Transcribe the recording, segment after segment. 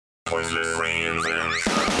Pointless reinvention.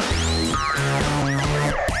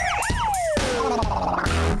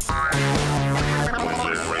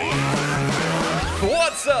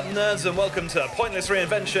 What's up, nerds, and welcome to Pointless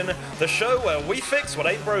Reinvention, the show where we fix what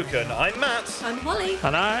ain't broken. I'm Matt. I'm Holly.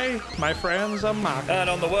 And I, my friends, are Mark. And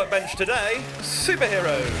on the workbench today,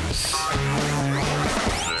 superheroes.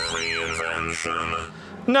 Reinvention.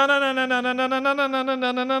 No.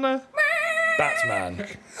 Batman.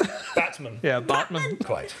 Batman. Yeah, Batman.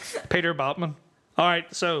 Quite. Peter Batman. All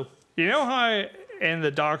right, so you know how in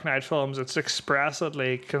the Dark Knight films it's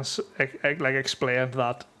expressly explained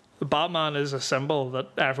that Batman is a symbol that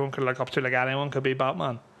everyone could look up to, like anyone could be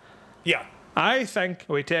Batman. Yeah. I think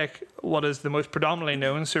we take what is the most predominantly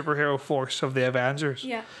known superhero force of the Avengers.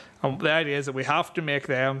 Yeah. And the idea is that we have to make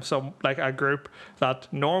them some like a group that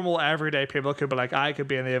normal everyday people could be like, I could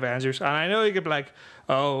be in the Avengers. And I know you could be like,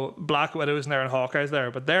 oh, Black Widow's there and Hawkeye's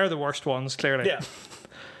there, but they're the worst ones, clearly. Yeah.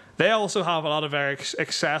 They also have a lot of very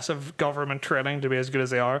excessive government training to be as good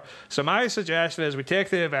as they are. So my suggestion is we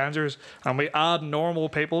take the Avengers and we add normal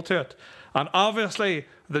people to it. And obviously,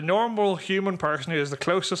 the normal human person who is the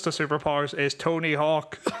closest to superpowers is Tony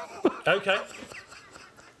Hawk. Okay.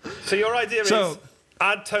 So your idea is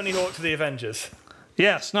add Tony Hawk to the Avengers.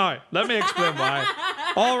 Yes, now, let me explain why.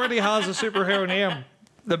 Already has a superhero name.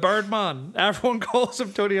 The Birdman. Everyone calls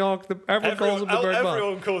him Tony Hawk. Everyone calls him the Birdman.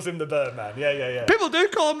 Everyone calls him the Birdman. Yeah. People do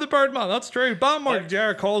call him the Birdman. That's true. Bam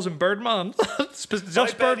Margera calls him Birdman.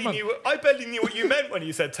 Just Birdman. I barely knew what you meant when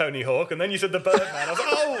you said Tony Hawk, and then you said the Birdman. I was like,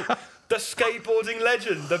 oh, the skateboarding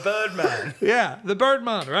legend, the Birdman. Yeah, the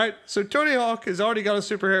Birdman, right? So Tony Hawk has already got a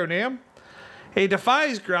superhero name. He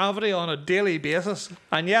defies gravity on a daily basis,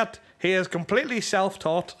 and yet he is completely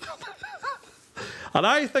self-taught. And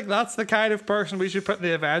I think that's the kind of person we should put in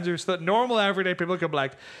the Avengers, that normal everyday people can be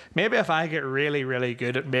like, maybe if I get really, really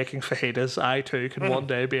good at making fajitas, I too can one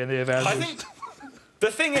day be in the Avengers. I think the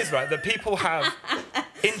thing is, right, that people have,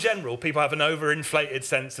 in general, people have an overinflated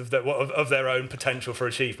sense of their own potential for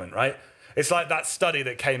achievement, right? It's like that study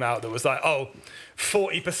that came out that was like,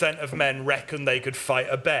 40% of men reckon they could fight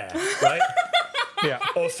a bear, right? Yeah.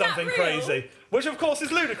 Or something crazy, which of course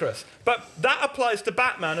is ludicrous. But that applies to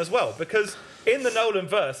Batman as well, because in the Nolan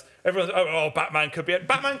verse, everyone's Batman could be.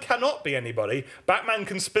 Batman cannot be anybody. Batman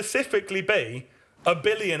can specifically be a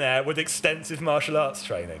billionaire with extensive martial arts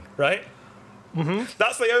training, right? Mm-hmm.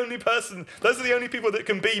 That's the only person. Those are the only people that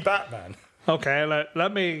can be Batman. Okay,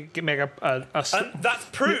 let me make a and that's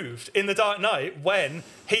proved in The Dark Knight when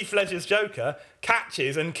Heath Ledger's Joker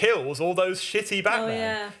catches and kills all those shitty Batmen. Oh,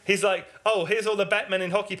 yeah. He's like, here's all the Batmen in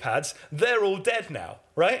hockey pads. They're all dead now,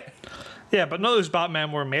 right? Yeah, but none of those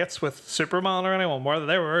Batmen were mates with Superman or anyone, were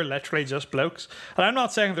they? Were literally just blokes. And I'm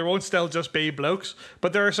not saying there won't still just be blokes,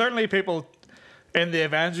 but there are certainly people in the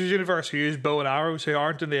Avengers universe who use bow and arrows who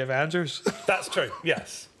aren't in the Avengers. That's true,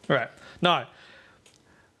 yes. Right. Now,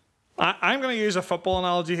 I'm going to use a football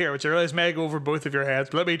analogy here, which I realize may go over both of your heads,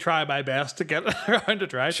 but let me try my best to get around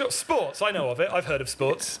it, right? Sure, sports, I know of it. I've heard of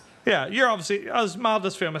sports. Yeah, you're obviously, as Matt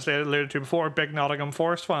has famously alluded to before, a big Nottingham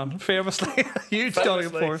Forest fan. Famously, a huge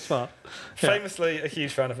Nottingham Forest fan. Yeah. Famously a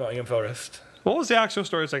huge fan of Nottingham Forest. What was the actual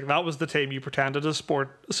story? It's like that was the team you pretended to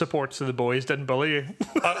support so the boys didn't bully you.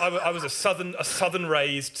 I was a southern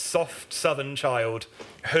raised, soft southern child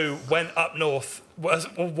who went up north, was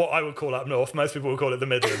what I would call up north. Most people would call it the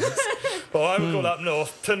Midlands. But I would call up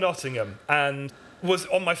north to Nottingham, and was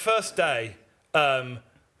on my first day.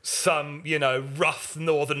 Some rough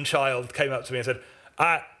northern child came up to me and said,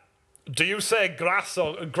 "Do you say grass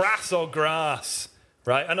or grass?"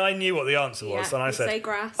 Right, and I knew what the answer was, and I said, say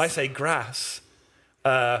grass. I say grass.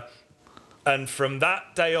 And from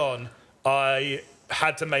that day on, I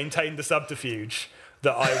had to maintain the subterfuge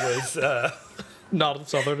that I was... Not a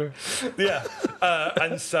southerner. Yeah,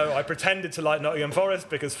 and so I pretended to like Nottingham Forest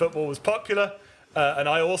because football was popular, and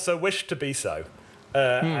I also wished to be so.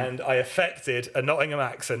 And I affected a Nottingham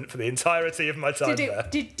accent for the entirety of my time there.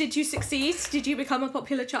 Did you succeed? Did you become a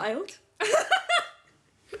popular child?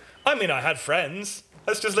 I mean, I had friends.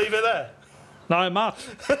 Let's just leave it there. Now, Matt,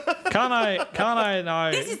 can I now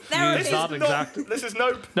This is use therapy. that exact? This is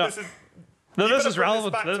no. No. This is. No, this gotta is bring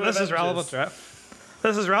relevant. back to This is relevant, Avengers. right?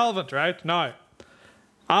 This is relevant, right? Now,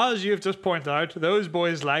 as you've just pointed out, those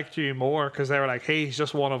boys liked you more because they were like, hey, he's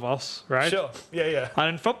just one of us, right? Sure. Yeah. And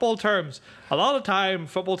in football terms, a lot of time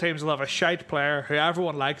football teams will have a shite player who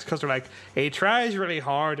everyone likes because they're like, he tries really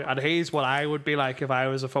hard and he's what I would be like if I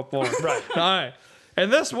was a footballer. Right. Now, in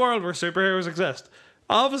this world where superheroes exist,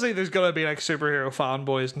 obviously there's gonna be like superhero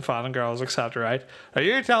fanboys and fangirls, etc. Right? Now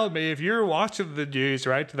you're telling me if you're watching the news,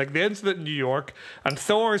 right, like the incident in New York, and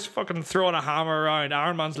Thor's fucking throwing a hammer around,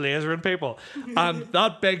 Iron Man's lasering people, and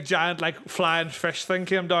that big giant like flying fish thing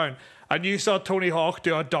came down. And you saw Tony Hawk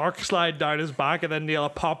do a dark slide down his back and then nail a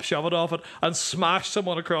pop shove it off it and smash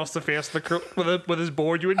someone across the face with his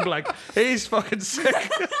board. You wouldn't be like, he's fucking sick.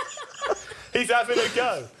 He's having a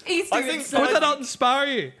go. He's I doing think- so. Would that not inspire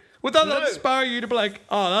you? Would that not No. inspire you to be like,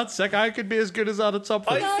 oh, that's sick. I could be as good as that at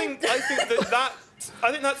something. I think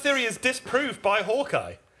that theory is disproved by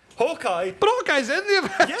Hawkeye. Hawkeye, But Hawkeye's in the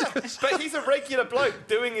event. yeah, but he's a regular bloke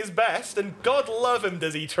doing his best, and God love him,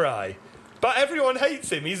 does he try? But everyone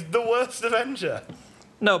hates him. He's the worst Avenger,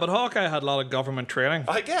 No, but Hawkeye had a lot of government training.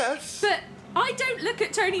 I guess. But I don't look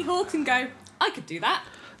at Tony Hawk and go, I could do that.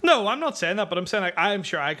 No, I'm not saying that, but I'm saying like I'm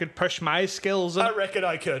sure I could push my skills. I reckon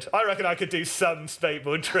I could. I reckon I could do some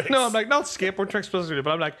skateboard tricks. No, I'm like, not skateboard tricks specifically, but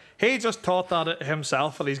I'm like, he just taught that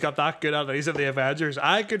himself and he's got that good at it. He's in the Avengers.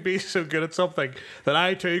 I could be so good at something that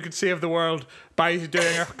I too could save the world by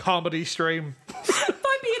doing a comedy stream.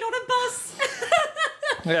 By being on a bus.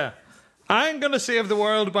 Yeah. I'm going to save the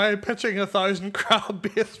world by pitching 1,000 crowd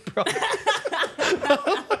bass products.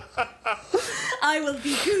 I will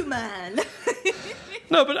be Goo Man.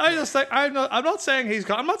 No, but I just think I'm not saying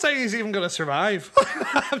I'm not saying he's even going to survive.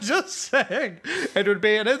 I'm just saying it would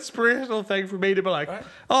be an inspirational thing for me to be like,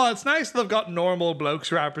 oh, it's nice that they've got normal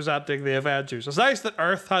blokes representing the Avengers. It's nice that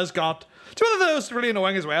Earth has got. Do you know what was really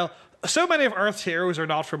annoying as well? So many of Earth's heroes are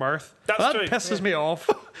not from Earth. That's that true, pisses me off.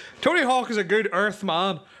 Tony Hawk is a good Earth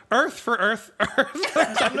man. Earth for Earth. I'm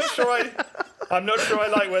not sure I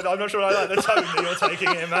like the tone that you're taking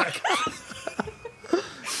here, Mac.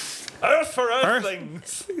 Earth for Earth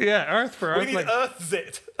things. Yeah, Earth for We Earth. need Like,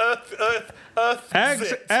 Earth-zit. Earth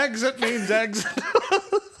zit. exit means exit.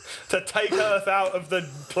 To take Earth out of the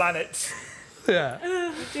planets. Yeah.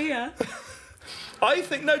 Oh dear. I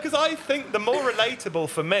think the more relatable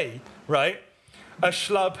for me, right, a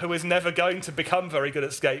schlub who is never going to become very good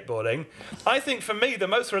at skateboarding, I think for me the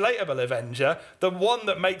most relatable Avenger, the one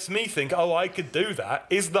that makes me think, oh, I could do that,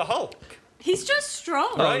 is the Hulk. He's just strong.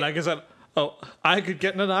 Oh, Right. like is it? Oh, I could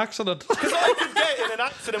get in an accident. Because I could get in an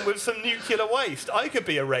accident with some nuclear waste. I could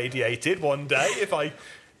be irradiated one day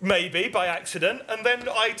maybe by accident, and then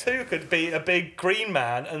I too could be a big green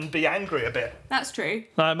man and be angry a bit. That's true.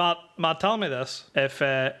 Now, Matt, tell me this: if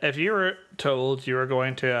you were told you were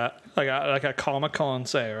going to a Comic-Con,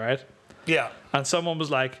 say, right, Yeah. and someone was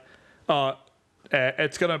like, "Oh,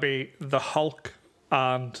 it's gonna be the Hulk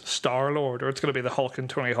and Star-Lord, or it's gonna be the Hulk and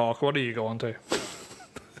Tony Hawk," what are you going to?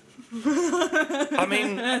 I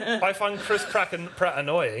mean, I find Chris Pratt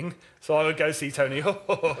annoying, so I would go see Tony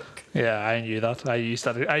Hawk. Yeah, I knew that. I used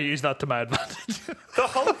that to my advantage. The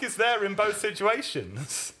Hulk is there in both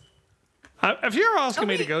situations. If you're asking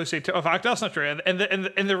me to wait. go see, in fact, that's not true. In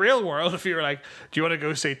the real world, if you were like, "Do you want to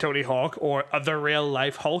go see Tony Hawk or the real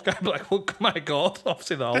life Hulk?" I'd be like, "Well, my God,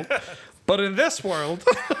 obviously the Hulk." But in this world,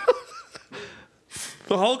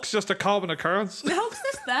 the Hulk's just a common occurrence. The Hulk's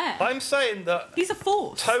just there. I'm saying that He's a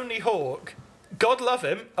force. Tony Hawk, God love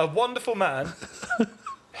him, a wonderful man,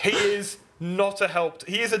 he is not a help.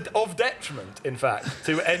 He is of detriment, in fact,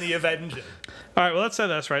 to any Avenger. All right, well, let's say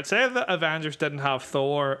this, right? Say the Avengers didn't have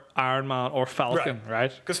Thor, Iron Man, or Falcon, right?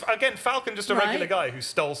 Because, again, Falcon just a Right. regular guy who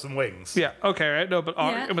stole some wings. Yeah, okay, right? No, but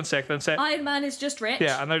argument's sake, then say, Iron Man is just rich.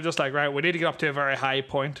 yeah, and they're just like, right, we need to get up to a very high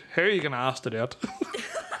point. Who are you going to ask to do it?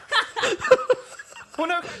 Well,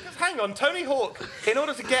 no, 'cause hang on. Tony Hawk, in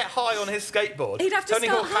order to get high on his skateboard, He'd have to Tony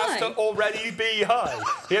start Hawk has high. to already be high.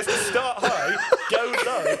 He has to start high, go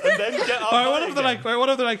low, and then get up All right, high what if they're again. like, what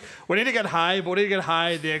if they're like, we need to get high, but we need to get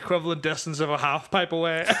high the equivalent distance of a half pipe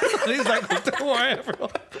away. And he's like, don't worry, everyone.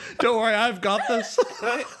 Don't worry, I've got this.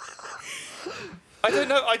 Right? I don't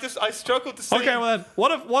know. I struggled to see. Okay, well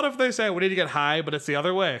then, what if they say we need to get high, but it's the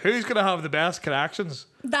other way? Who's gonna have the best connections?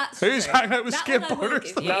 That's Who's true. hanging out with That one I will skateboarders?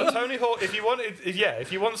 give you. Now, Tony Hawk, if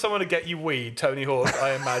you want someone to get you weed, Tony Hawk,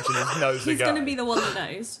 I imagine, knows the He's guy. going to be the one that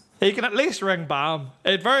knows. He can at least ring Bam.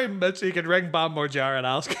 It very much he can ring Bam Margera and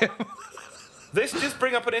ask him. This just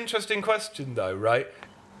bring up an interesting question, though, right?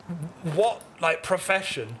 What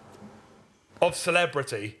profession of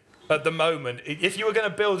celebrity at the moment? If you were going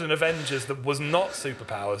to build an Avengers that was not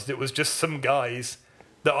superpowers, it was just some guys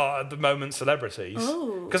that are at the moment celebrities.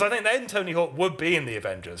 Ooh. Because I think then Tony Hawk would be in the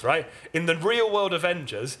Avengers, right? In the real world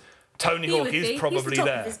Avengers, Tony He Hawk would is be. He's probably the top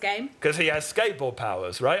there of his game. because he has skateboard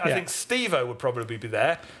powers, right? I Yeah. think Steve-O would probably be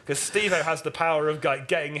there because Steve-O has the power of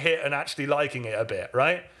getting hit and actually liking it a bit,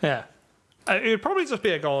 right? Yeah. It would probably just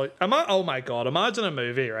be a goal. Oh my God, imagine a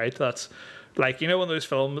movie, right? That's Like, you know, one of those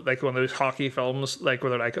films, like one of those hockey films, like where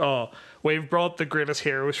they're like, oh, we've brought the greatest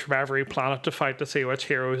heroes from every planet to fight to see which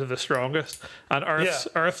heroes are the strongest. And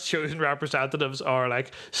Earth's chosen representatives are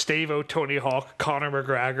like Steve-O, Tony Hawk, Conor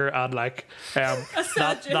McGregor, and like and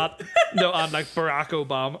like Barack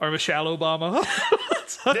Obama or Michelle Obama.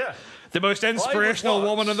 Yeah. The most inspirational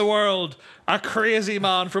woman in the world. A crazy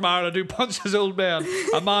man from Ireland who punches old men.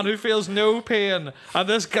 A man who feels no pain. And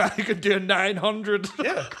this guy could do 900.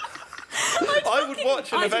 Yeah. I would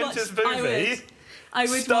watch an Avengers movie I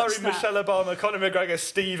would watch starring that. Michelle Obama, Conor McGregor,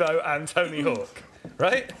 Steve-O, and Tony Hawk.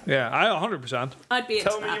 Right? Yeah, I 100%. I'd be into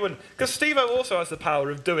Tell me that. you wouldn't. Because Steve-O also has the power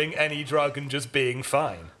of doing any drug and just being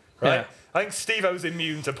fine. Right? Yeah. I think Steve-O's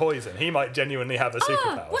immune to poison. He might genuinely have a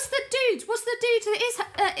superpower. What's the dude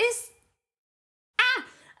that is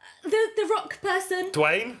the rock person?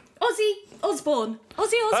 Dwayne? Ozzy Osbourne.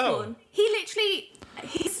 He literally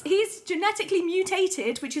he's genetically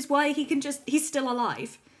mutated, which is why he's still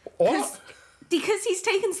alive. What? Because he's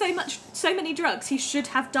taken so many drugs, he should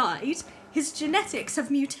have died. His genetics have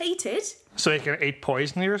mutated, So he can eat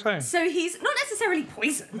poison, you're saying? so he's not necessarily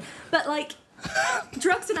poison, but like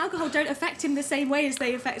drugs and alcohol don't affect him the same way as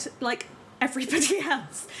they affect like everybody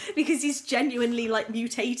else, because he's genuinely like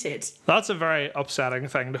mutated. That's a very upsetting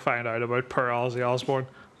thing to find out about poor Ozzy Osbourne.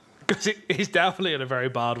 Because he's definitely in a very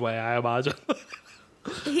bad way, I imagine.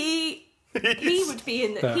 He would be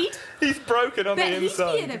in the He's broken on the he'd be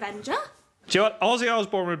inside. an Avenger. Do you know what? Ozzy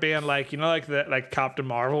Osbourne would be in, like, you know, like Captain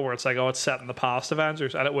Marvel, where it's like, oh, it's set in the past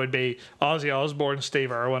Avengers, and it would be Ozzy Osbourne,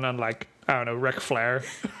 Steve Irwin, and like, I don't know, Ric Flair.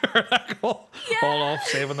 Like, all off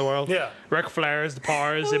saving the world. Yeah. Ric Flair is the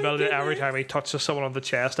powers, the ability every time he touches someone on the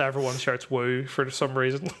chest, everyone shouts woo for some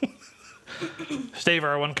reason. Steve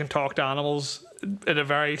Irwin can talk to animals in a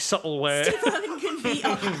very subtle way. Irwin can beat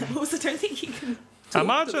up animals. I don't think he can.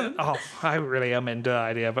 Imagine, I really am into the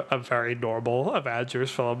idea of a very normal Avengers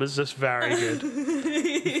film. It's just very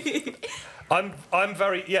good. I'm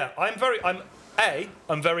very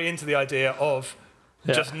into the idea of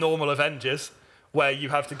just normal Avengers, where you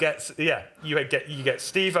have to get you get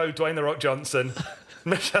Steve-O, Dwayne The Rock Johnson,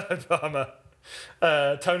 Michelle Obama,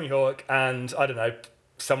 Tony Hawk, and I don't know,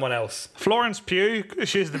 someone else. Florence Pugh,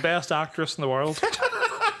 she's the best actress in the world.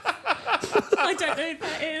 I don't know who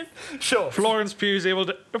that is. Sure. Florence Pugh's able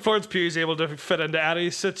to fit into any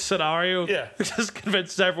such scenario. Yeah. Just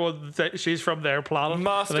convinces everyone that she's from their planet.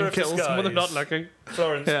 Master and then of kills them when they're not disguise. looking.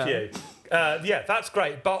 Florence Pugh. That's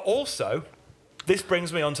great. But also, this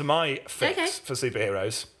brings me on to my fix for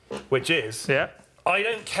superheroes, which is Yeah. I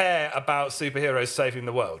don't care about superheroes saving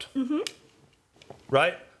the world. Mm-hmm.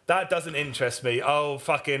 Right? That doesn't interest me. Oh,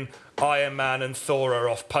 fucking Iron Man and Thor are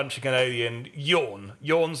off punching an alien.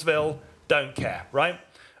 Yawnsville, don't care, right?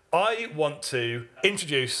 I want to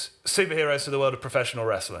introduce superheroes to the world of professional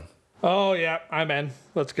wrestling. Oh, yeah, I'm in.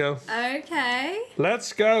 Let's go. Okay.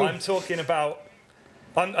 Let's go. I'm talking about...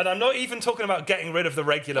 and I'm not even talking about getting rid of the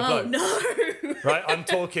regular bloke. No. Right? I'm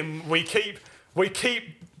talking... We keep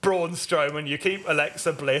Braun Strowman, you keep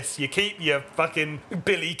Alexa Bliss, you keep your fucking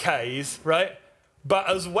Billy Kays, right? But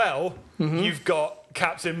as well, you've got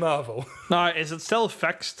Captain Marvel. Now, is it still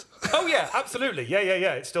fixed? Oh yeah, absolutely. Yeah.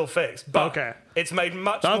 It's still fixed. But Okay. it's made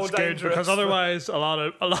much more That's good, dangerous. because otherwise a lot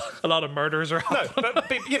of murders are No,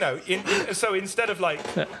 but you know, so instead of like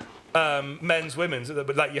men's, women's,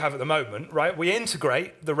 like you have at the moment, right? We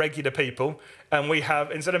integrate the regular people, and we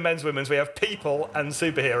have, instead of men's, women's, we have people and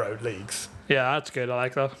superhero leagues. Yeah, that's good. I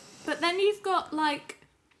like that. But then you've got like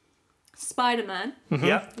Spider-Man,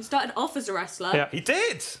 Yeah, who started off as a wrestler. Yeah. he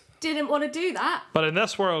did. Didn't want to do that. But in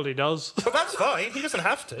this world, he does. But that's fine. He doesn't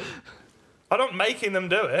have to. I'm not making them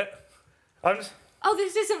do it. I'm just, Oh,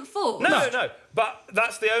 this isn't full. no. But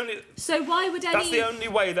that's the only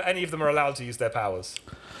way that any of them are allowed to use their powers.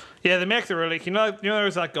 Yeah, they make the rule. Like, you know,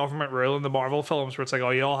 there's that government rule in the Marvel films where it's like,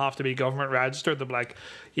 oh, you all have to be government registered. They're like,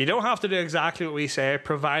 you don't have to do exactly what we say,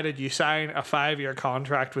 provided you sign a 5-year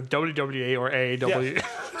contract with WWE or AEW.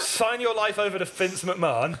 Yeah. Sign your life over to Vince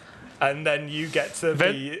McMahon, and then you get to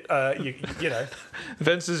be, you know.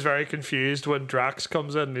 Vince is very confused when Drax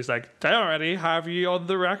comes in and he's like, they already have you on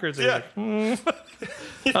the records. He's Yeah. like,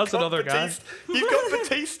 You've That's got another guy. You've got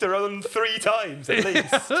Batista on 3 times at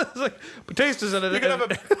least. it's like, Batista's in it. You can have a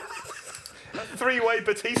 3-way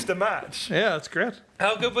Batista match. Yeah, that's great.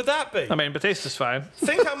 How good would that be? I mean, Batista's fine.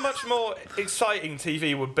 Think how much more exciting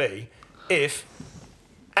TV would be if,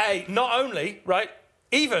 not only, right,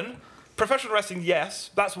 even professional wrestling,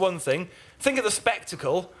 yes, that's one thing. Think of the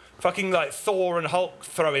spectacle, fucking like Thor and Hulk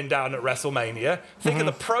throwing down at WrestleMania. Think of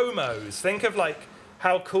the promos. Think of like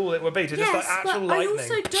how cool it would be to just like actual but lightning. I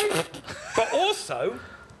also don't. But also,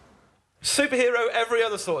 superhero, every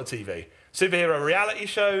other sort of TV. superhero reality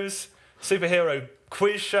shows, superhero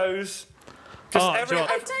quiz shows. Just Oh, every, do you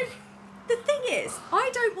know I don't. The thing is, I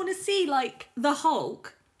don't want to see like the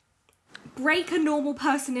Hulk break a normal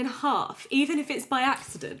person in half, even if it's by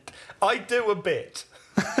accident. I do a bit.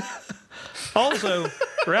 Also,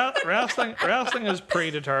 wrestling is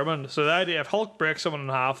predetermined. So the idea if Hulk breaks someone in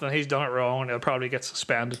half, then he's done it wrong and he'll probably get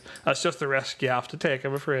suspended. That's just the risk you have to take,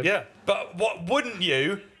 I'm afraid. Yeah, but what wouldn't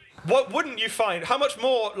you find? How much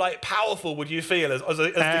more like powerful would you feel as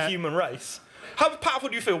the human race? How powerful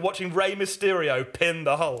do you feel watching Rey Mysterio pin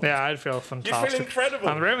the Hulk? Yeah, I'd feel fantastic. incredible.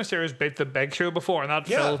 And Rey Mysterio's beat the Big Show before, and that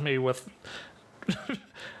Yeah. filled me with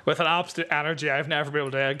with an absolute energy I've never been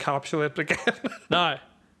able to encapsulate again. Now,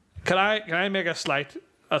 can I make a slight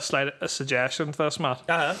suggestion to this, Matt?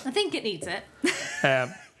 Uh-huh. I think it needs it.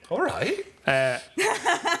 All right.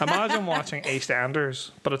 Imagine watching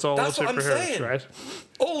EastEnders, but it's all That's with what I'm superheroes, saying. right?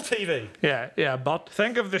 All TV. Yeah, but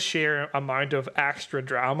think of the sheer amount of extra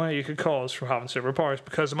drama you could cause from having superpowers.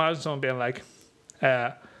 Because imagine someone being like,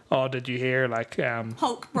 "Oh, did you hear? Like,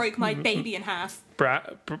 Hulk broke my baby in half.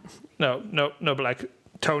 no, but like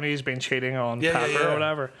Tony's been cheating on Yeah, Pepper yeah, yeah. or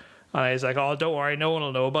whatever." And he's like, "Oh, don't worry, no one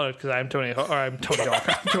will know about it because I'm Tony Hawk, I'm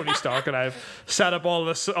Tony Stark, and I've set up all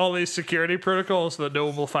these security protocols so that no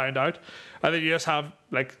one will find out." And then you just have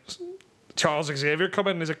like Charles Xavier come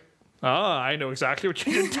in and he's like, "Oh, I know exactly what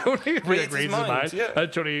you did, Tony." He Reads his mind, yeah.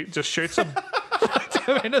 and Tony just shoots him.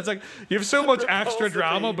 I mean, it's like you have so much extra Repulsive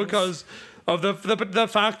drama beams. because of the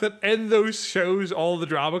fact that in those shows all the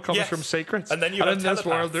drama comes Yes. from secrets, And then you in have this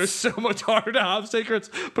world telepaths. there's so much harder to have secrets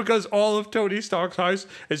because all of Tony Stark's house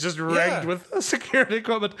is just rigged Yeah. with security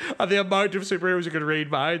equipment, and the amount of superheroes who can read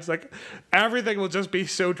minds, like everything will just be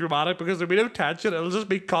so dramatic because there'll be no tension. It'll just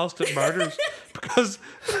be constant murders because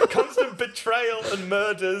Constant betrayal and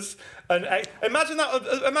murders. And imagine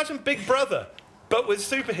that. Imagine Big Brother, but with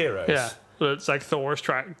superheroes. yeah, it's like Thor's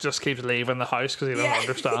just keeps leaving the house because he doesn't Yeah.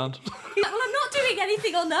 understand. Well, I'm not doing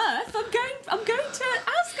anything on Earth. I'm going to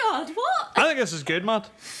Asgard. What? I think this is good, Matt.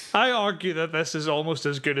 I argue that this is almost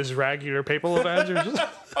as good as regular People Avengers.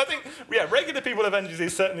 I think, regular People Avengers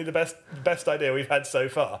is certainly the best idea we've had so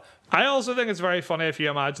far. I also think it's very funny if you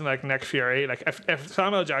imagine like Nick Fury, like if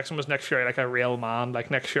Samuel Jackson was Nick Fury, like a real man, like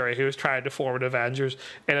Nick Fury, who was trying to form an Avengers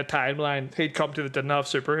in a timeline he'd come to that didn't have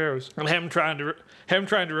superheroes, and him trying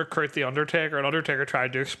to recruit the Undertaker, and Undertaker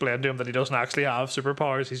tried to explain to him that he doesn't actually have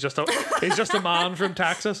superpowers. He's just a man from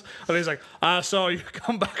Texas, and he's like, "I saw you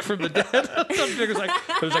come back from the dead." Undertaker's like,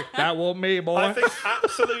 "It was like that wasn't me, boy." I think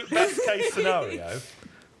absolute best case scenario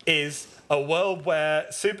is a world where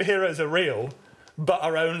superheroes are real but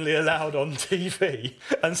are only allowed on TV.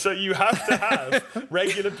 And so you have to have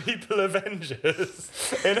regular People Avengers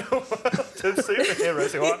in a world of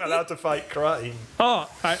superheroes who aren't allowed to fight crime. Oh,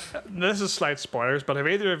 this is slight spoilers, but have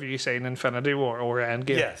either of you seen Infinity War or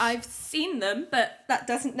Endgame? Yes. I've seen them, but that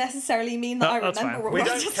doesn't necessarily mean that No, I that's remember fine. or We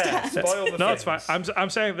don't care. understand. Spoil the No, it's things. fine. I'm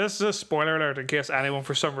saying this is a spoiler alert in case anyone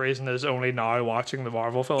for some reason is only now watching the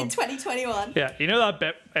Marvel film. In 2021. Yeah, you know that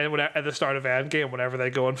bit at the start of Endgame whenever they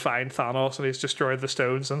go and find Thanos and he's destroyed the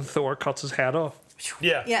stones and Thor cuts his head off?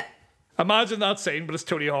 Yeah. Yeah. Imagine that scene, but it's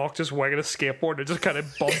Tony Hawk just winging a skateboard and it just kind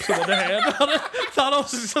of bumps him on the head.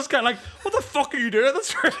 Thanos is just kind of like, "What the fuck are you doing?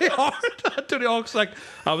 That's really hard." And Tony Hawk's like,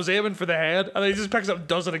 "I was aiming for the head," and then he just picks it up and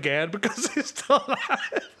does it again because he's still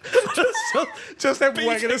alive. just him winging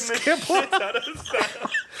a Beating the skateboard. shit out of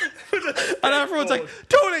Thanos. And everyone's like,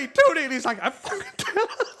 "Tony, Tony," and he's like, "I'm fucking doing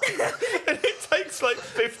it." And it takes like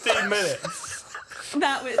 15 minutes.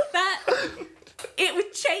 That was that. It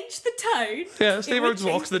would change the tone. Yeah, Steve would Rhodes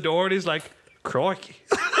walks change- the door and he's like, "Crikey."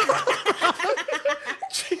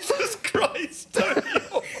 Jesus Christ, Tony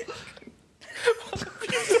Hawk.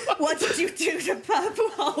 What did you do to Purple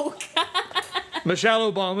Hulk?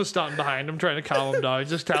 Michelle Obama's standing behind him trying to calm him down,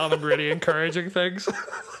 just telling him really encouraging things.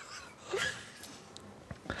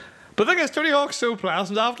 But the thing is, Tony Hawk's so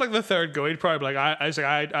pleasant. After like the third go, he'd probably be like, I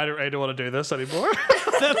don't want to do this anymore.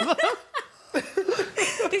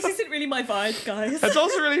 This isn't really my vibe, guys. It's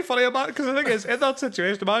also really funny about it because the thing is, in that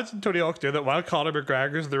situation, imagine Tony Hawk doing that while Conor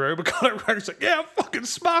McGregor's in the room, and Conor McGregor's like, "Yeah, fucking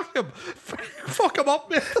smack him, fuck him up,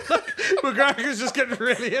 man." Like, McGregor's just getting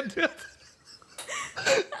really into it.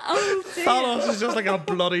 Oh dear. Thanos is just like a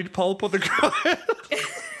bloodied pulp on the ground.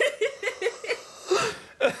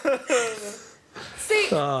 See,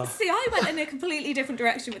 I went in a completely different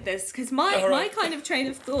direction with this because my kind of train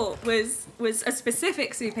of thought was a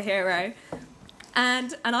specific superhero,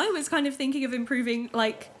 and I was kind of thinking of improving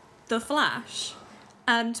like the Flash,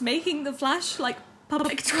 and making the Flash like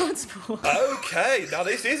public transport. Okay, now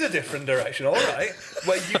this is a different direction, all right.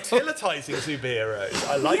 We're utilising superheroes.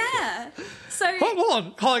 I like it. Yeah. So Hold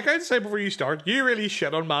on, like I'd say before you start, you really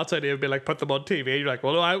shit on Matt's idea of being like, put them on TV. You're like,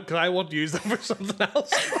 well, no, because I want to use them for something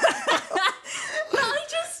else. but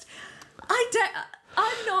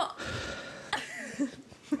I'm not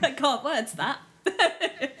I can't words that.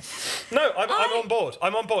 No, I'm on board.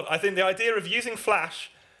 I'm on board. I think the idea of using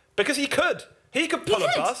Flash, because he could pull a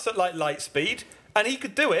could. bus at like light speed, and he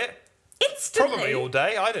could do it Instantly. probably all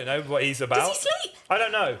day. I don't know what he's about. Does he sleep? I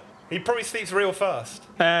don't know. He probably sleeps real fast.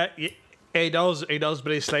 He does,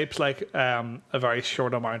 but he sleeps like a very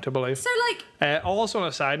short amount, I believe. So like Also, on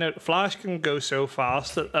a side note, Flash can go so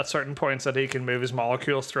fast at certain points that he can move his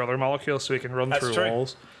molecules through other molecules, so he can run That's through true.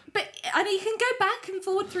 walls. but and he can go back and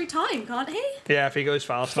forward through time, can't he? Yeah, if he goes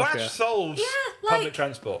fast Flash enough, solves Yeah, like- public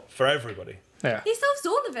transport for everybody. yeah. He solves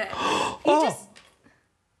all of it. Oh.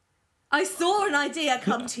 I saw an idea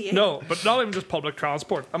come to you. No, but not even just public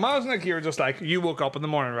transport. Imagine like you're just like, you woke up in the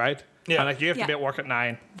morning, right? Yeah. And like you have to Yeah. be at work at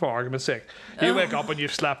 9, for argument's sake. You wake up and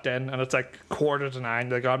you've slept in and it's like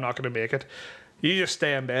 8:45, like, I'm not going to make it. You just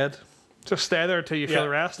stay in bed. Just stay there until you feel Yeah. the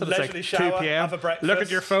rest. And it's like Leisurely 2 shower, p.m. have a breakfast. Look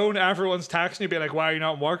at your phone, everyone's texting you, be like, why are you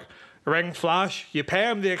not in work? Ring Flash, you pay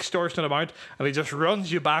him the extortionate amount, and he just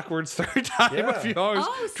runs you backwards through time Yeah. a few hours,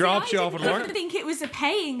 Oh, see, drops you I off at didn't work. even think it was a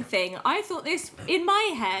paying thing. I thought this in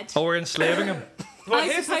my head. Oh, we're enslaving him. Well, I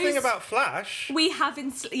here's the thing suppose- about Flash. We have,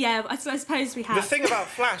 yeah, I suppose we have. The thing about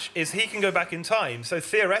Flash is he can go back in time. So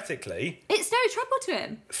theoretically, It's no trouble to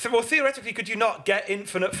him. theoretically, could you not get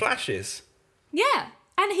infinite flashes? Yeah,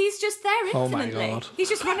 and he's just there Oh my infinitely. God. He's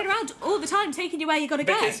just running around all the time, taking you where you got to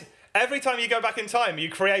go. Because every time you go back in time, you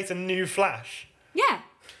create a new Flash. Yeah,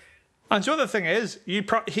 And so the thing is, he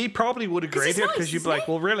probably would agree he's to it nice, because you'd be isn't like,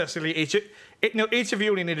 he? well, realistically, each of you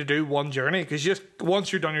only need to do one journey because just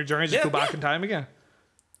once you're done your journey, just Yeah, go back yeah. in time again.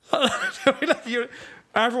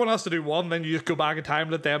 Everyone has to do one, then you just go back in time,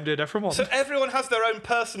 let them do a different one. So everyone has their own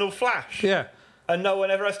personal Flash. yeah. And no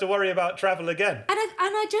one ever has to worry about travel again. and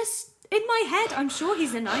I just in my head, I'm sure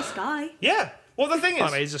he's a nice guy. Yeah. Well, the thing I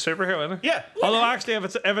is, mean, he's a superhero, isn't he? yeah. Although actually, if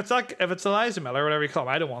it's Eliza Miller, whatever you call him,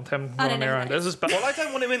 I don't want him I don't running know around. who that This is Well, I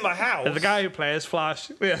don't want him in my house. the guy who plays Flash.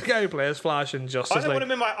 Yeah, the guy who plays Flash in Justice I don't League. want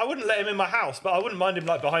him in my. I wouldn't let him in my house, but I wouldn't mind him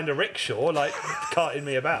like behind a rickshaw, like carting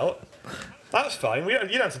me about. That's fine. You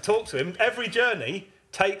don't have to talk to him. Every journey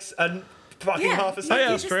takes a fucking Yeah. half a Oh second. yeah, You're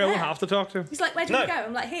that's just true. I won't there. have to talk to him. He's like, where do No. we go?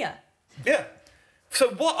 I'm like, here. Yeah. So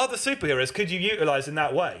what other superheroes could you utilize in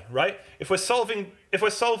that way, right? If we're solving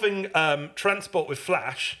transport with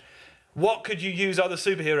Flash, what could you use other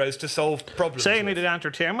superheroes to solve problems? Say you with? needed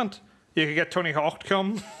entertainment, you could get Tony Hawk to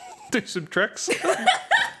come do some tricks.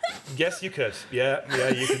 Yes, you could. Yeah,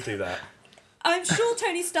 you could do that. I'm sure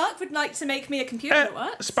Tony Stark would like to make me a computer that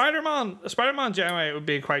works. Spider-Man generally would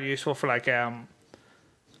be quite useful for like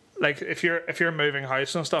if you're moving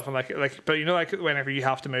house and stuff and but you know like whenever you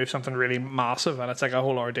have to move something really massive and it's like a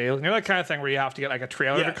whole ordeal, you know that kind of thing where you have to get like a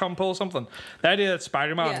trailer Yeah. to come pull something. The idea that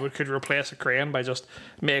Spider-Man Yeah. could replace a crane by just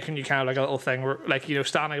making you kind of like a little thing where like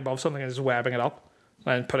standing above something and just webbing it up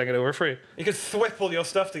and putting it over for you. You could thwip all your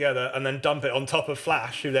stuff together and then dump it on top of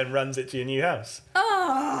Flash, who then runs it to your new house.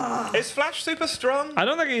 Oh, Is Flash super strong? I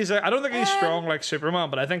don't think he's strong like Superman,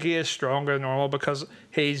 but I think he is stronger than normal because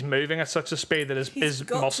he's moving at such a speed that his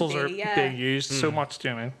got to muscles be, are yeah. being used so much. Do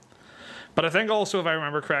you know what I mean? But I think also, if I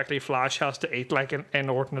remember correctly, Flash has to eat like an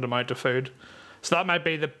inordinate amount of food, so that might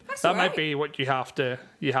be might alright. be what you have to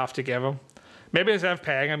give him. Maybe instead of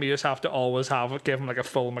paying him, you just have to always give him like a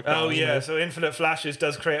full Oh McDonald's. yeah, meal. so infinite flashes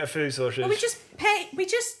does create a food shortage. well, we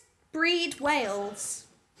just breed whales,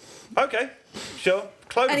 Okay, sure.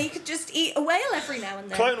 Clone, and he could just eat a whale every now and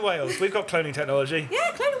then. clone whales. We've got cloning technology.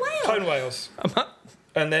 Yeah, clone a whale. Clone whales.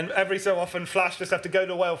 And then every so often, Flash just have to go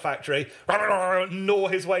to a whale factory, gnaw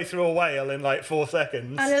his way through a whale in like 4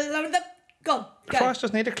 seconds. And a load of them. Go. Flash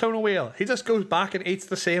doesn't need to clone a whale. He just goes back and eats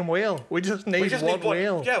the same whale. We just need We just one need one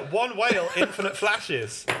whale. Yeah, one whale, infinite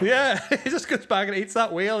flashes. Yeah, he just goes back and eats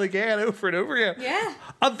that whale again over and over again. Yeah.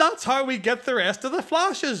 And that's how we get the rest of the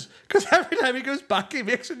flashes. Because every time he goes back, he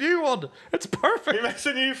makes a new one. It's He perfect. makes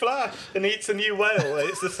a new Flash and eats a new whale. And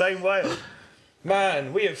it's the same whale.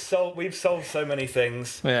 Man, we've solved so many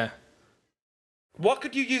things. Yeah. What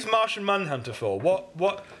could you use Martian Manhunter for?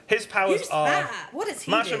 What his powers Who's are? that? What does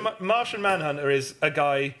he Martian, do? Martian Manhunter is a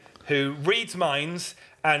guy who reads minds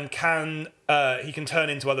and he can turn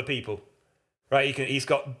into other people. Right? He's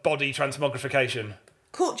got body transmogrification.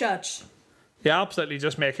 Court judge. Yeah, absolutely.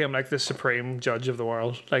 Just make him like the supreme judge of the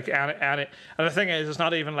world. Like, and the thing is, it's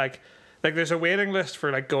not even like like there's a waiting list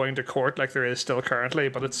for like going to court, like there is still currently,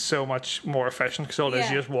 but it's so much more efficient because all it is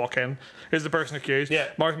you Yeah. just walk in. Here's the person accused. Yeah.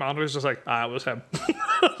 Mark Mandler's just like, it was him.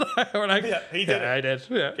 We're like, Yeah, he did it. I did.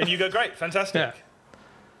 Yeah. And you go, great, fantastic. Yeah.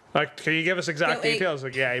 Like, can you give us exact Guilty. details?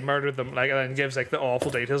 Like, yeah, he murdered them. Like, and then gives like the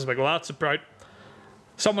awful details. Like, well, that's about.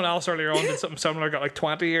 Someone else earlier on did something similar, got like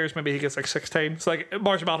 20 years. Maybe he gets like 16. It's like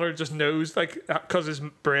Marshall Butler just knows, like, because his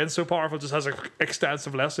brain's so powerful, just has an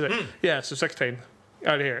extensive list. Like, yeah, so 16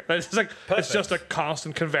 out of here. It's like it's just a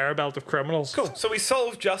constant conveyor belt of criminals. Cool. So we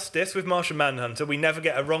solve justice with Martian Manhunter. We never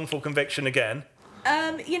get a wrongful conviction again.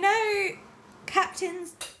 You know,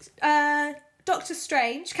 Captain's Doctor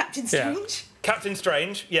Strange, Captain Yeah. Strange. Captain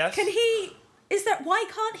Strange, yes. Can he? Is that why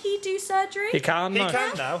can't he do surgery? He can. He now.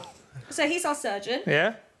 can now. So he's our surgeon.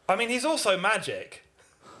 Yeah. I mean, he's also magic.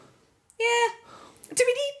 Yeah. Do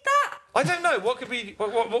we need that? I don't know. What could be?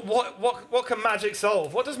 What can magic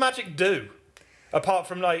solve? What does magic do? Apart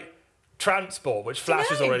from like transport, which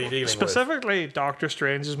Flash is know. already dealing with. Specifically, Doctor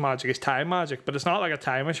Strange's magic is time magic, but it's not like a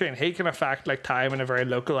time machine. He can affect like time in a very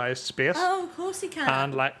localized space, Oh, of course he can.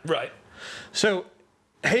 and like Right. so.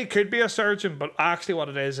 He could be a surgeon, but actually, what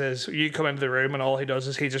it is you come into the room and all he does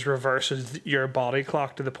is he just reverses your body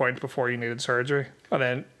clock to the point before you needed surgery, and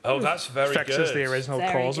then Oh, that's very fixes good. the original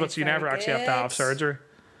Very cause of good, it. So you very never actually have to have good. surgery.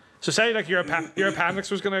 So say like your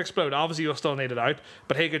appendix was going to explode. Obviously, you'll still need it out,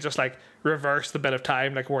 but he could just like reverse the bit of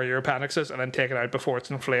time like where your appendix is, and then take it out before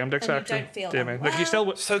it's inflamed, etc. don't feel Do you mean like you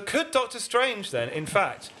unwell. still? So could Doctor Strange then, in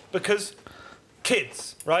fact, because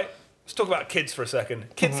kids, right? Let's talk about kids for a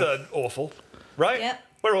second. Kids are awful, right? Yep.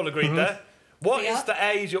 We're all agreed there. What is Yep. the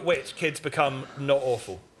age at which kids become not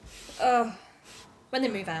awful? When they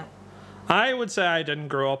move out. I would say I didn't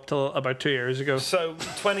grow up till about 2 years ago. So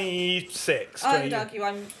 26. I would 20 argue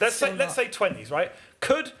I'm. Let's still say let's not. say 20s, right?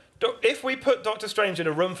 If we put Doctor Strange in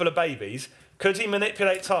a room full of babies, could he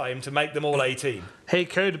manipulate time to make them all 18? He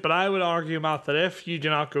could, but I would argue, Matt, that if you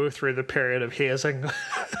do not go through the period of hazing,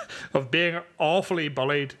 of being awfully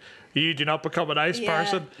bullied, you do not become a nice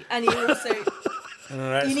person. And you also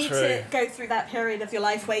That's you need true. to go through that period of your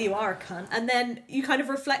life where you are a cunt, and then you kind of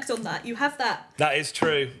reflect on that. You have that That is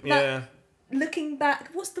true. Yeah. looking back.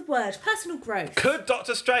 What's the word? Personal growth. Could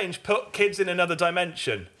Doctor Strange put kids in another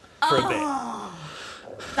dimension for a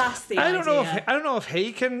bit? That's the I don't know idea. if I don't know if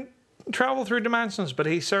he can travel through dimensions, but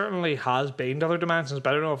he certainly has been to other dimensions.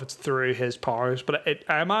 But I don't know if it's through his powers. But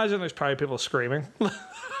I imagine there's probably people screaming.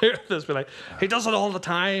 Just be like, he does it all the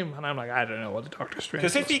time, and I'm like, I don't know what the Doctor Strange.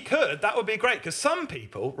 Because if he could, that would be great. Because some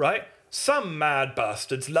people, right? Some mad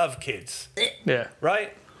bastards love kids, Yeah.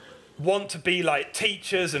 right? Want to be like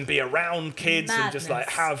teachers and be around kids and just like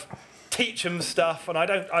Madness. teach them stuff. And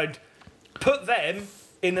I'd put them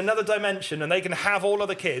in another dimension and they can have all of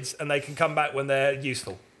the kids and they can come back when they're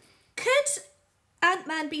useful. Could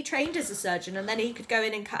Ant-Man be trained as a surgeon, and then he could go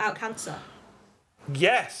in and cut out cancer?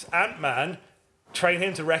 Yes, Ant-Man, train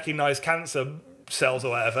him to recognize cancer cells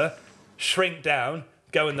or whatever, shrink down,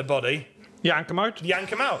 go in the body, Yank him out. yank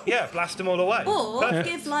them out. Yeah, blast them all away. Or Perfect.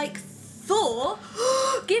 give like Thor,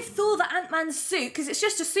 give Thor the Ant-Man suit, because it's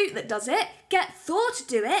just a suit that does it. Get Thor to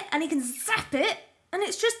do it, and he can zap it, and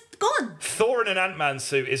it's just gone. Thor in an Ant-Man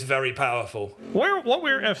suit is very powerful. What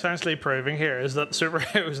we're essentially proving here is that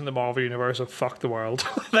superheroes in the Marvel universe have fucked the world.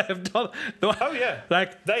 They have done. Oh yeah,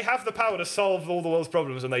 Like, they have the power to solve all the world's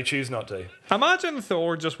problems and they choose not to. imagine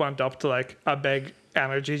Thor just went up to like a big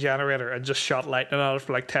energy generator and just shot lightning at it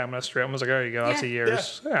for like 10 minutes straight and was like, there you go, that's a Yeah.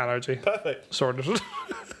 year's energy. Perfect. Sorted.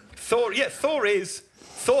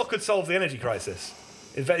 Thor could solve the energy crisis.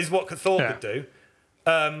 Is what Thor Yeah. could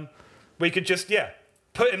do. We could just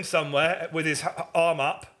put him somewhere with his arm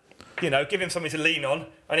up, give him something to lean on,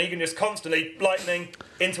 and he can just constantly lightning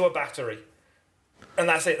into a battery, and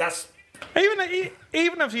that's it. That's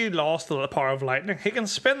Even if you lost the power of lightning, he can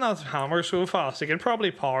spin that hammer so fast he can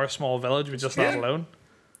probably power a small village with just that Yeah. alone.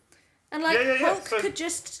 And like Yeah. Hulk So- could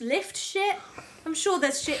just lift shit. I'm sure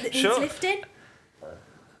there's shit that needs Sure. lifting.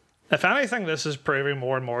 If anything, this is proving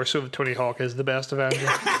more and more so that Tony Hawk is the best Avenger.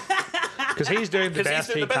 Because he's doing the because he's best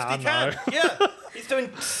doing he the best can he now. can. Yeah, he's doing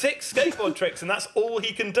 6 skateboard tricks, and that's all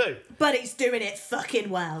he can do. But he's doing it fucking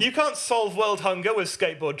well. You can't solve world hunger with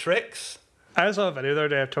skateboard tricks. I saw a video the other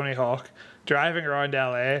day of Tony Hawk driving around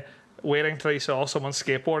LA, waiting till he saw someone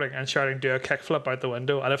skateboarding and shouting, do a kickflip out the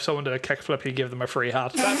window. And if someone did a kickflip, he'd give them a free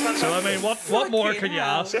hat. So, I mean, what more Fucking can you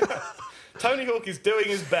hell. ask? Tony Hawk is doing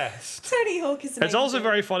his best. Tony Hawk is amazing. It's also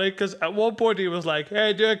very funny because at one point he was like,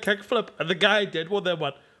 hey, do a kickflip. And the guy did one, then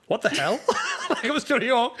went, what the hell? Like it was Tony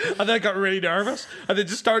Hawk. And then got really nervous. And then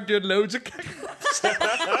just started doing loads of kickflips.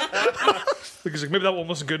 because like, maybe that one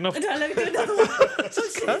wasn't good enough. No, let me do another one.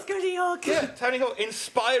 Let's go to York. Yeah, Tony Hawk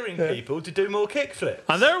inspiring people to do more kickflips.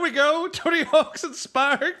 And there we go, Tony Hawk's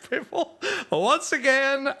inspiring people. Once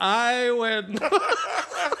again, I win.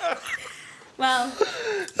 Well,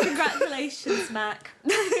 congratulations, Mac.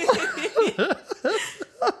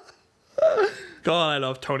 God, I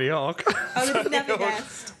love Tony Hawk. I would have never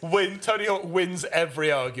guessed. Tony Hawk wins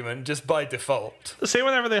every argument just by default. See,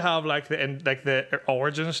 whenever they have like the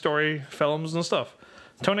origin story films and stuff,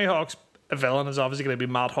 Tony Hawk's villain is obviously going to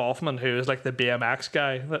be Matt Hoffman, who is like the BMX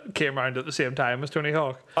guy that came around at the same time as Tony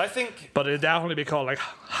Hawk. I think. But it'd definitely be called like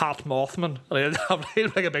Hot Mothman. Like, it'd have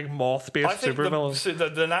like a big I moth-based think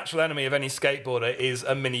supervillain. the natural enemy of any skateboarder is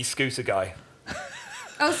a mini scooter guy.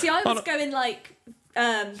 Oh, see, I was going like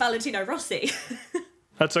Valentino Rossi.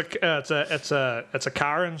 It's a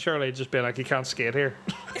Karen, surely, just being like, you can't skate here.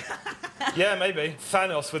 Yeah, maybe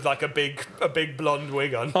Thanos with like a big blonde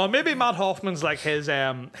wig on. Oh, maybe Matt Hoffman's like his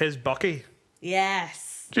Bucky.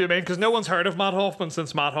 Yes. Do you know what I mean? Because no one's heard of Matt Hoffman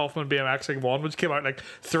since Matt Hoffman BMXing 1, which came out like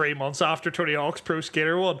 3 months after Tony Hawk's Pro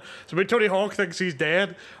Skater 1. So when Tony Hawk thinks he's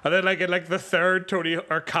dead, and then like in like the third Tony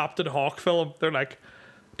or Captain Hawk film, they're like,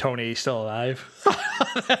 Tony's still alive.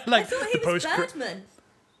 I Like thought he the was post. Birdman.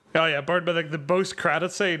 Oh yeah, Birdman. Like the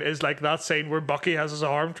post-credit scene is like that scene where Bucky has his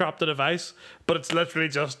arm trapped in a vice, but it's literally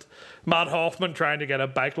just Matt Hoffman trying to get a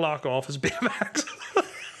bike lock off his BMX.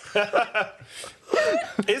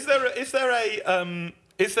 Is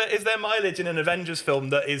there mileage in an Avengers film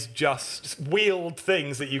that is just wheeled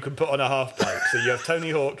things that you can put on a half pipe? So you have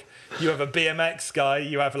Tony Hawk, you have a BMX guy,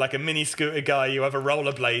 you have like a mini scooter guy, you have a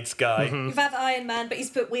rollerblades guy. You've had Iron Man, but he's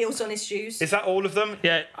put wheels on his shoes. Is that all of them?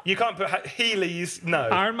 Yeah. You can't put Heelys. No.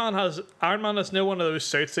 Iron Man has no one of those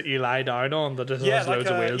suits that you lie down on that just Yeah, has like loads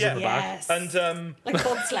of wheels yeah. in the back. Yes. And like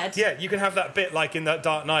bobsled. yeah, you can have that bit like in that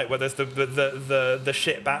Dark Knight where there's the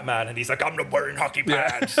shit Batman and he's like, I'm not wearing hockey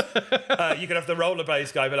pads. You can have the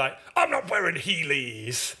rollerblades guy be like, I'm not wearing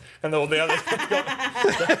Heelys, and all the other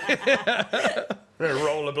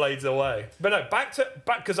rollerblades away. But no, back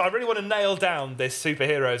because I really want to nail down this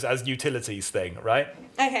superheroes as utilities thing, right?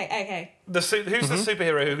 Okay. Who's the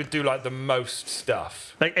superhero who could do like the most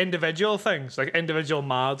stuff Like individual things, like individual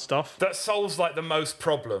mad stuff. that solves like the most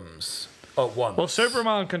problems at once? Well,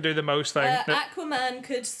 Superman can do the most things. Aquaman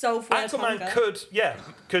could solve world hunger. Aquaman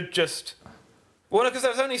could just. Well, because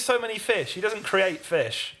there's only so many fish. He doesn't create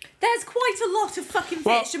fish. There's quite a lot of fucking fish,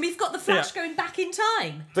 Well, and we've got the Flash yeah. going back in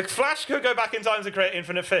time. The Flash could go back in time to create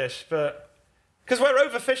infinite fish, but. Because we're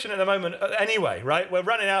overfishing at the moment anyway, right? We're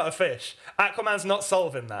running out of fish. Aquaman's not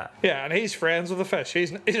solving that. Yeah, and he's friends with the fish.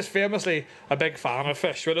 He's just famously a big fan of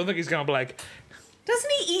fish. So I don't think he's going to be like,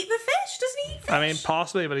 Doesn't he eat the fish? Doesn't he eat fish? I mean,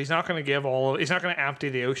 possibly, but he's not going to he's not going to empty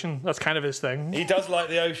the ocean. That's kind of his thing. He does like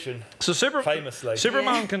the ocean, So famously.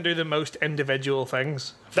 Superman Yeah. can do the most individual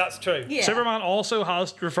things. That's true. Yeah. Superman also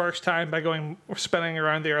has reverse time by spinning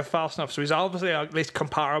around the Earth fast enough, so he's obviously at least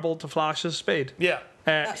comparable to Flash's speed. Yeah.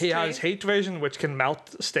 He true. has heat vision, which can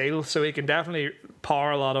melt steel, so he can definitely power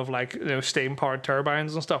a lot of steam-powered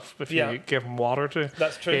turbines and stuff if Yeah. you give him water to.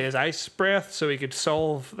 That's true. He has ice breath, so he could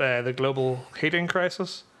solve the global heating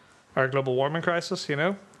crisis or global warming crisis.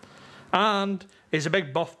 And he's a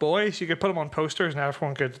big buff boy, so you could put him on posters, and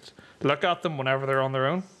everyone could look at them whenever they're on their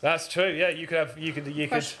own. That's true. Yeah, you could Have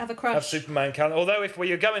a crush. have Superman calendar. Although if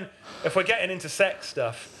we're getting into sex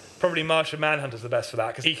stuff, probably Martian Manhunter's the best for that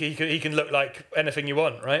because he can look like anything you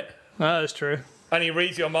want, right? That is true. And he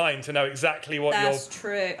reads your mind to know exactly what That's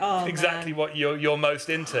true. Oh, exactly man. what you're most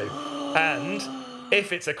into, and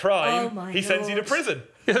if it's a crime, Oh my he sends you to Lord. prison.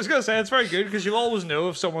 Yeah, I was gonna say it's very good because you always know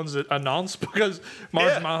if someone's a nonce because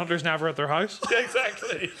Martian Yeah. Manhunter's never at their house. Yeah,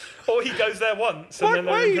 exactly. Or he goes there once. Why And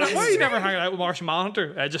are then you never hanging out with Martian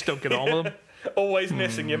Manhunter? I just don't get on with him. always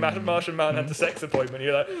missing your Martian Manhunter sex appointment.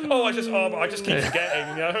 You're like, I just keep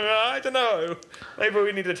forgetting. I don't know. Maybe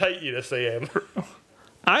we need to take you to see him.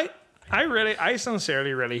 I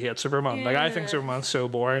sincerely really hate Superman. Like, I think Superman's so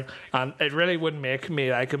boring, and it really would make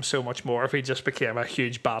me like him so much more if he just became a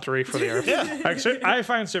huge battery for the Earth. Yeah. Like, I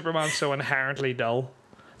find Superman so inherently dull.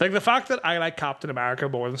 Like, the fact that I like Captain America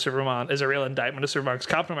more than Superman is a real indictment of Superman, because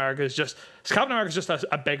Captain America is just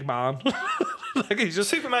a big man. Like, he's just...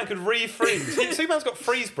 Superman could refreeze. Superman's got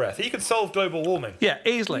freeze breath. He could solve global warming. Yeah,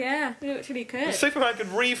 easily. Yeah, he actually could. Superman could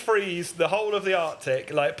refreeze the whole of the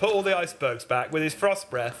Arctic, like put all the icebergs back with his frost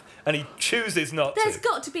breath, and he chooses not There's to.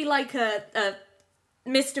 got to be like a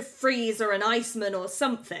Mr. Freeze or an Iceman or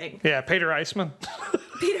something. Yeah, Peter Iceman.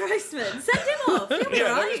 Peter Iceman, send him off. He'll be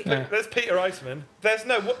Yeah, right. there's Peter Iceman. There's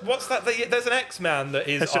no what's that? There's an X-Man that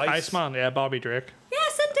is It's ice. Iceman, yeah, Bobby Drake. Yeah,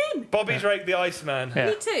 send him. Bobby Drake, the Iceman. Yeah.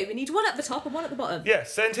 Me too. We need one at the top and one at the bottom. Yeah,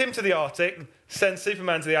 send him to the Arctic. Send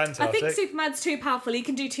Superman to the I Antarctic. think Superman's too powerful. He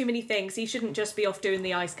can do too many things. He shouldn't just be off doing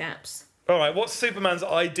the ice caps. All right, what's Superman's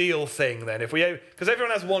ideal thing then? If we, because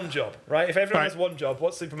everyone has one job, right? If everyone Right. has one job,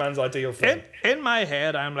 what's Superman's ideal thing? In my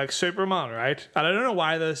head, I'm like Superman, right? And I don't know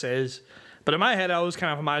why this is, but in my head, I always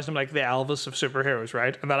kind of imagine him like the Elvis of superheroes,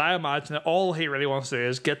 right? And that I imagine that all he really wants to do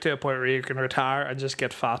is get to a point where he can retire and just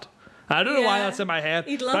get fat. And I don't know why Yeah, that's in my head,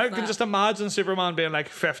 he'd but love I can that. just imagine Superman being like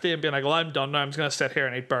 50 and being like, well, I'm done now. I'm just going to sit here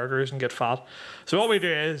and eat burgers and get fat. So what we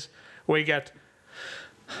do is we get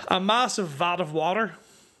a massive vat of water,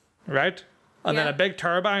 right? And then Yeah. a big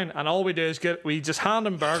turbine, and all we do is we just hand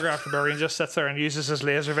him burger after burger, and he just sits there and uses his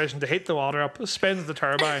laser vision to heat the water up, spins the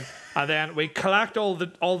turbine, and then we collect all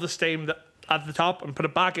the steam that at the top and put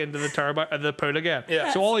it back into the turbine, the pool again.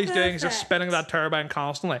 Yeah. So all he's doing is just Perfect. spinning that turbine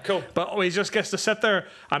constantly. Cool. But he just gets to sit there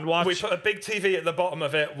and watch. We put a big TV at the bottom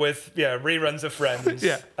of it with reruns of Friends.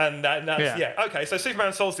 Yeah. And that's Yeah. Okay, so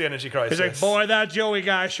Superman solves the energy crisis. He's like, boy, that Joey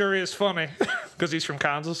guy sure is funny, because he's from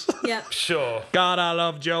Kansas. Yep. Sure. God, I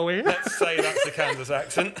love Joey. Let's say that's the Kansas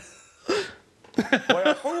accent.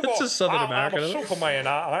 Well, It's a Southern I'm American, a isn't it? Superman.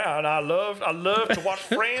 I love to watch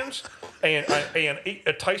Friends and eat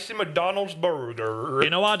a tasty McDonald's burger. You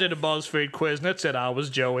know, I did a BuzzFeed quiz, and it said I was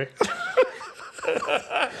Joey.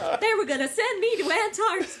 They were gonna send me to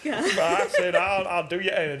Antarctica. I said I'll do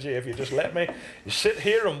your energy if you just let me sit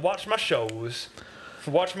here and watch my shows,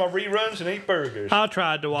 watch my reruns and eat burgers. I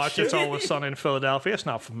tried to watch It's Always Sunny in Philadelphia. It's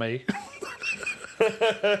not for me.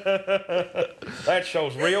 That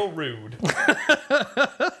show's real rude.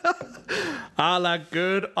 I like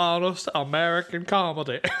good, honest American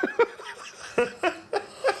comedy.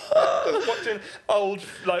 Watching old,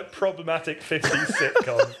 like, problematic 50s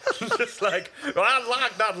sitcom. Just like, I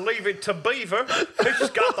like that Leave It to Beaver. He's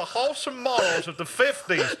got the wholesome morals of the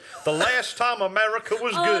 50s. The last time America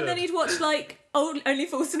was Oh, good. and then he'd watch like Only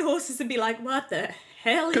Fools and Horses and be like, "What the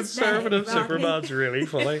hell is Conservative that?" Rodney?" Superman's really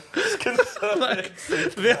funny.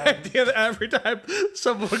 Conservative. The idea that every time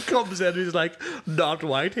someone comes in who's like not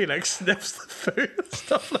white, he like sniffs the food and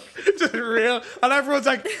stuff like just real, and everyone's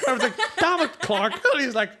like, "Damn it, Clark!" And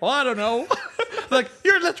he's like, "Well, I don't know." Like,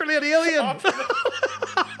 you're literally an alien. I'm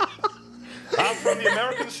from the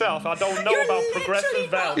American South. I don't know You're about literally progressive from- Yeah,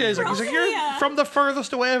 values. he's like, "You're Yeah. from the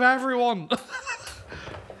furthest away of everyone."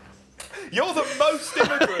 You're the most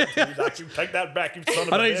immigrant. He's like, you take that back, you son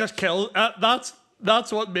of a And he bitch. just kills.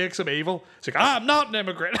 That's what makes him evil. It's like, I'm not an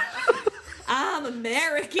immigrant. I'm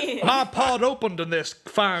American. My pod opened in this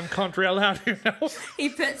fine country, I'll have you know. He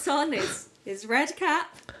puts on his red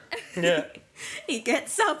cap. Yeah. He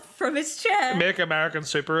gets up from his chair. Make American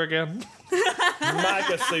super again.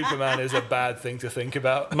 MAGA Superman is a bad thing to think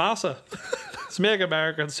about. Massa. Let's make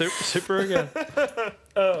American super again.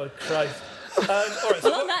 Oh, Christ. All right,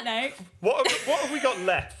 so On that note, what have we got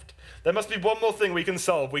left? There must be one more thing we can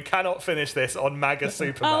solve. We cannot finish this on MAGA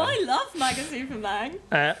Superman. oh, I love MAGA Superman.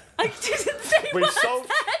 Uh, I didn't say We've what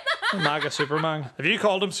solved. MAGA Superman. If you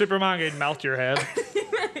called him Superman, he'd melt your head.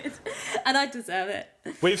 and I deserve it.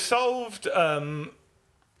 We've solved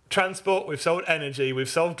transport. We've solved energy. We've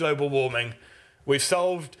solved global warming. We've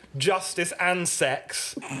solved justice and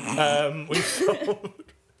sex. We've solved.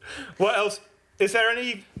 What else? Is there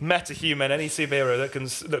any metahuman, any superhero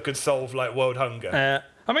that could solve like world hunger?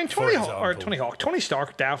 I mean, example. Tony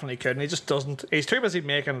Stark definitely could, and he just doesn't. He's too busy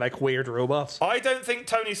making like weird robots. I don't think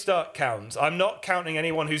Tony Stark counts. I'm not counting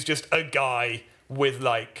anyone who's just a guy with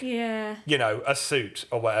like Yeah. a suit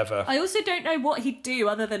or whatever. I also don't know what he'd do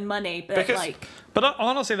other than money, but Because- like, But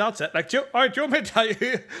honestly, that's it. Like, all right, do you want me to tell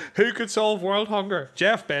you who could solve world hunger?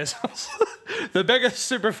 Jeff Bezos, the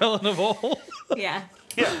biggest supervillain of all. yeah.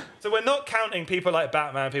 Yeah. So we're not counting people like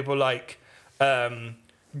Batman, people like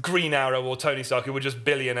Green Arrow or Tony Stark, who were just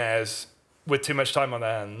billionaires with too much time on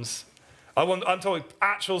their hands. I'm talking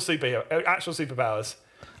actual superpowers.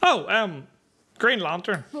 Oh, Green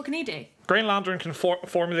Lantern. What can he do? Green Lantern can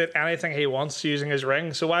formulate anything he wants using his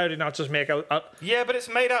ring. So why would he not just make a Yeah, but it's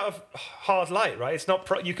made out of hard light, right? It's not.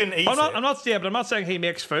 You can eat I'm it. not. Yeah, but I'm not saying he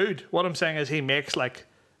makes food. What I'm saying is he makes like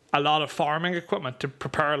a lot of farming equipment to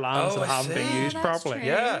prepare lands Oh, that I haven't been see. used Yeah, that's properly. true.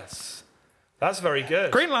 Yes, that's very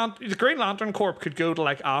good. The Green Lantern Corp could go to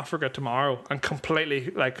like Africa tomorrow and completely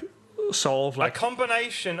like solve A like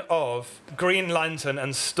combination of Green Lantern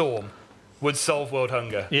and Storm would solve world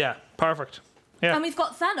hunger. yeah, perfect. Yeah. And we've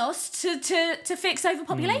got Thanos to fix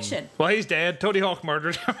overpopulation. Well, he's dead. Tony Hawk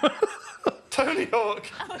murdered him. Tony Hawk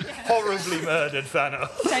horribly murdered Thanos,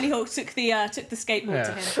 Tony Hawk took the skateboard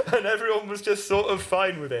to Yeah. him. and everyone was just sort of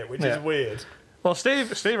fine with it, which Yeah. is weird. Well,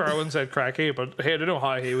 Steve Irwin said cracky, but hey, I don't know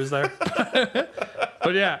how he was there.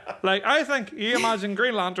 But yeah, like I think you imagine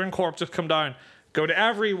Green Lantern Corps just come down, go to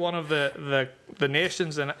every one of the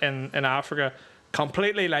nations in Africa,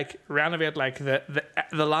 completely like renovate like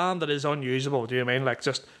the land that is unusable. Do you mean like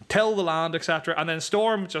just till the land, etc., and then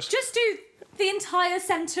Storm just do the entire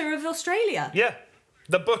centre of Australia. Yeah,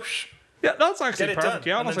 the bush. yeah, that's Get actually it perfect. done.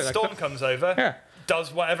 Yeah, And honestly, then like, Storm comes over, Yeah.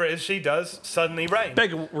 does whatever it is she does, suddenly rain.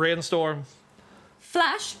 big rainstorm.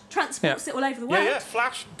 Flash transports it all over the Yeah, world. yeah.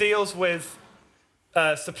 Flash deals with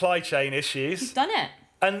supply chain issues. He's done it.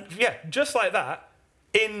 And yeah, just like that,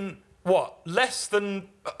 in what, less than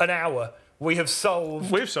an hour, we have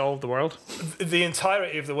solved We've solved the world. the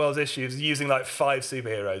entirety of the world's issues using like 5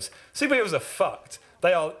 superheroes. Superheroes are fucked.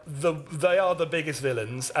 They are the biggest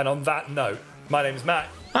villains. And on that note, my name's Matt.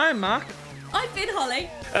 I'm Mark. I've been Holly.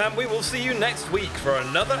 And we will see you next week for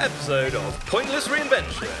another episode of Pointless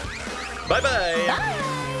Reinvention.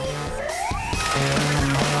 Bye-bye.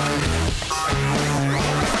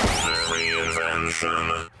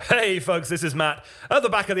 Reinvention. Hey folks, this is Matt. At the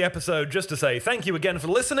back of the episode, just to say thank you again for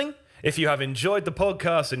listening. If you have enjoyed the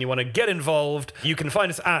podcast and you want to get involved, you can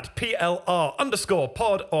find us at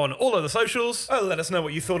PLR_pod on all of the socials. Let us know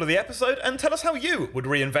what you thought of the episode and tell us how you would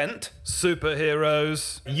reinvent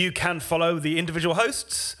superheroes. You can follow the individual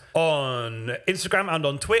hosts on Instagram and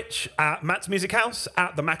on Twitch at Matt's Music House,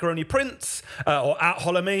 at The Macaroni Prince, or at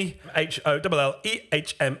Holleme,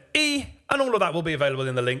 HOLLEHME, and all of that will be available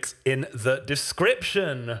in the links in the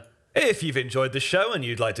description. If you've enjoyed the show and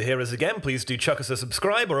you'd like to hear us again, please do chuck us a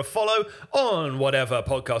subscribe or a follow on whatever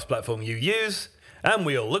podcast platform you use, and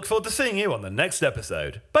we'll look forward to seeing you on the next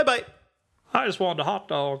episode. Bye-bye. I just wanted a hot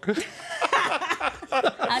dog.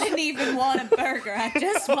 I didn't even want a burger. I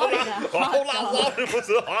just wanted a hot All I dog. wanted was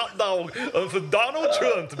a hot dog and for Donald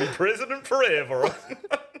Trump to be president forever.